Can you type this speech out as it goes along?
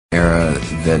era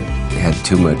that had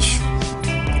too much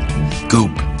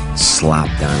goop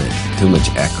slopped on it, too much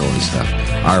echo and stuff.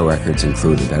 Our records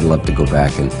included. I'd love to go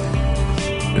back and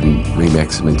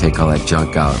remix them and take all that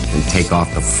junk out and take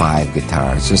off the 5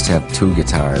 guitars. Just have 2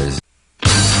 guitars.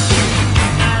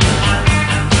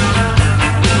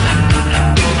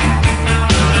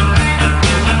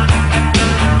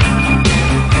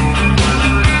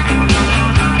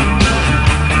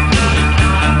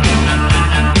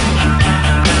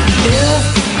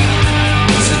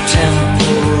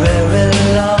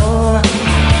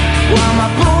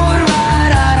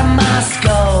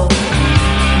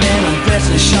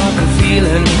 Sharp and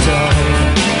feeling dull,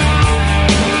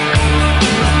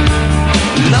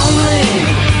 lonely.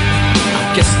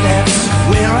 I guess that's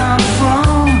where I'm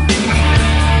from.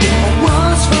 I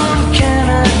was from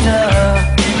Canada,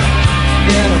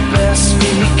 then I blessed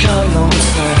me come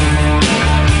lonesome.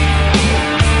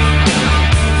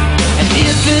 And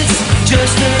if it's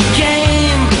just a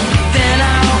game, then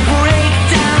I'll break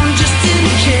down just in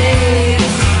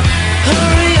case.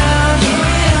 Hurry up,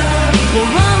 we're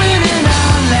running in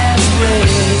our last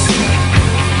race.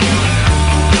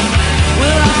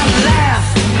 Will I laugh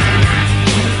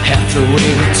after we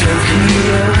to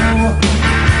Tokyo?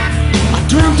 I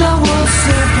dreamt I was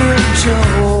Super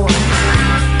Joe,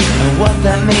 and what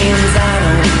that means I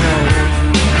don't know.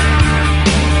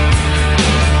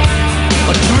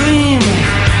 A dream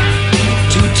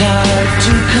too tired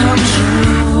to come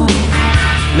true,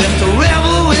 left a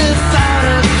rebel without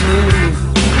a clue,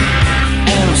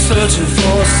 and I'm searching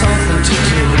for something to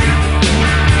do.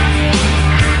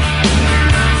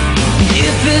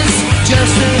 If it's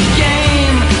just a